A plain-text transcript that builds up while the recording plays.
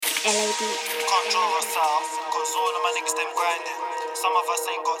L.O.T. Can't draw us out, cause all of my niggas them grinding. Some of us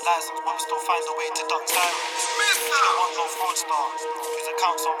ain't got license, but we still find a way to duck sirens. You don't want no fraudster, whose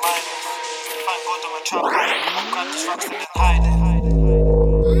accounts are minors. Thank God I'm a trapper, I grab these rocks and then hide it. Man,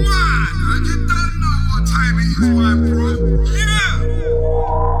 and you don't know what time it is, my bro. Yeah!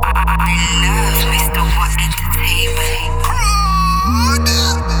 I love Mr. W.O.T Entertainment.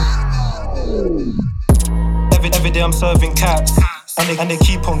 Every day I'm serving caps, and they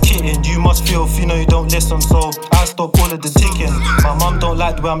keep on kidding. You must feel if you know you don't listen, so I stop all of the ticking. My mum don't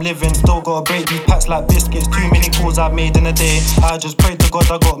like the way I'm living, still gotta break these packs like biscuits. Too many calls I've made in a day, I just pray to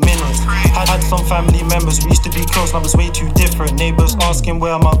God I got minutes. Had some family members, we used to be close, now it's way too different. Neighbours asking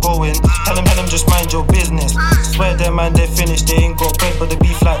where am I going, tell them just mind your business. Swear them man they're finished, they ain't got bread but they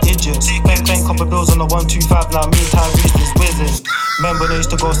beef like idiots. Playing couple bills on the 125, now me Tyrese is whizzing. Remember they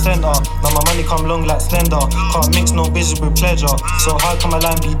used to go centre, now my money come long like slender. Can't mix no business with pleasure, so how can my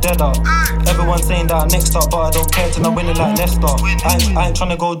line be deader? Everyone saying that I'm next up, but I don't care till I'm winning like Leicester. I ain't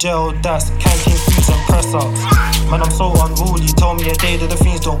tryna go jail, that's canteen foods and press ups. Man, I'm so unruly, told me a day that the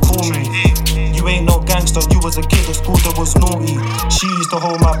fiends don't call me. You ain't no gangster, you was a kid at school that was naughty. She used to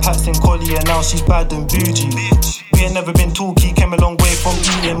hold my pats in collie and now she's bad and bougie. We ain't never been talky, came a long way from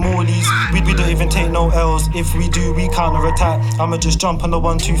eating Morleys. We don't even take no L's, if we do we counter-attack. I'ma just jump on the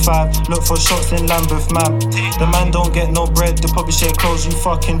 125, look for shots in Lambeth map. The man don't get no bread, they probably share clothes, you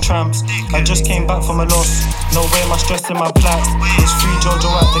fucking tramps. I just came back from a loss, no way am I stressing my plats. It's free Jojo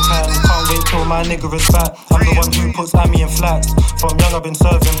at the can, can't wait till my nigga is back. I'm the one who puts Ammy in flats, from young I've been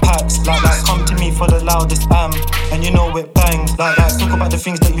serving packs. Like come to me for the loudest am, and you know it bangs. Like talk about the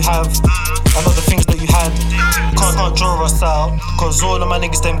things that you have, I know the things that you had. Can't draw us out, cause all of my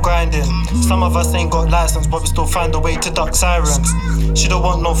niggas them grinding. Some of us ain't got license, but we still find a way to duck sirens. She don't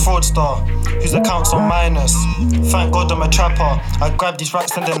want no fraudster, whose accounts are minus. Thank God I'm a trapper, I grab these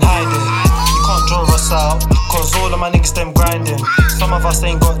racks and then hide it. You can't draw us out, cause all of my niggas them grinding. Some of us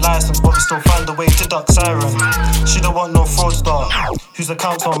ain't got license, but we still find a way to duck sirens. She don't want no fraudster, whose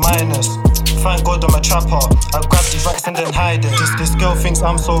accounts are minus. Thank God I'm a trapper, I grab these racks and then hide it. This girl thinks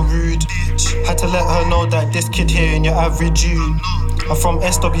I'm so rude, had to let her know that this kid here ain't your average you. I'm from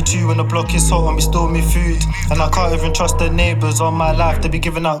SW2 when the block is hot and we steal me food. And I can't even trust the neighbours on my life, they be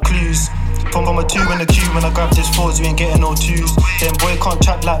giving out clues. From a 2 in the queue when I grab this 4s, you ain't getting no 2s. Them boy can't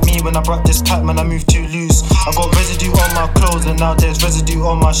trap like me when I brought this pack, man I move too loose. I got residue on my clothes and now there's residue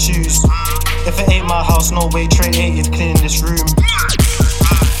on my shoes. If it ain't my house, no way Trey-8 is cleaning this room.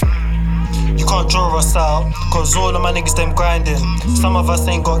 You can't draw us out, cause all of my niggas them grinding. Some of us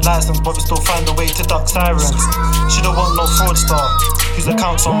ain't got license, but we still find a way to duck sirens. She don't want no fraudster, whose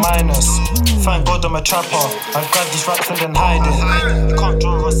accounts are minus. Thank God I'm a trapper, I grab these racks and then hide it. You can't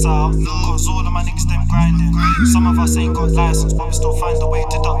draw us out, cause all of my niggas them grinding. Some of us ain't got license, but we still find a way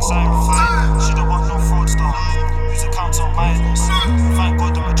to duck sirens. She don't want no fraudster, whose accounts are minus. Thank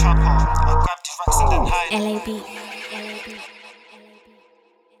God I'm a trapper, I grab these racks and then hide it. L.A.B.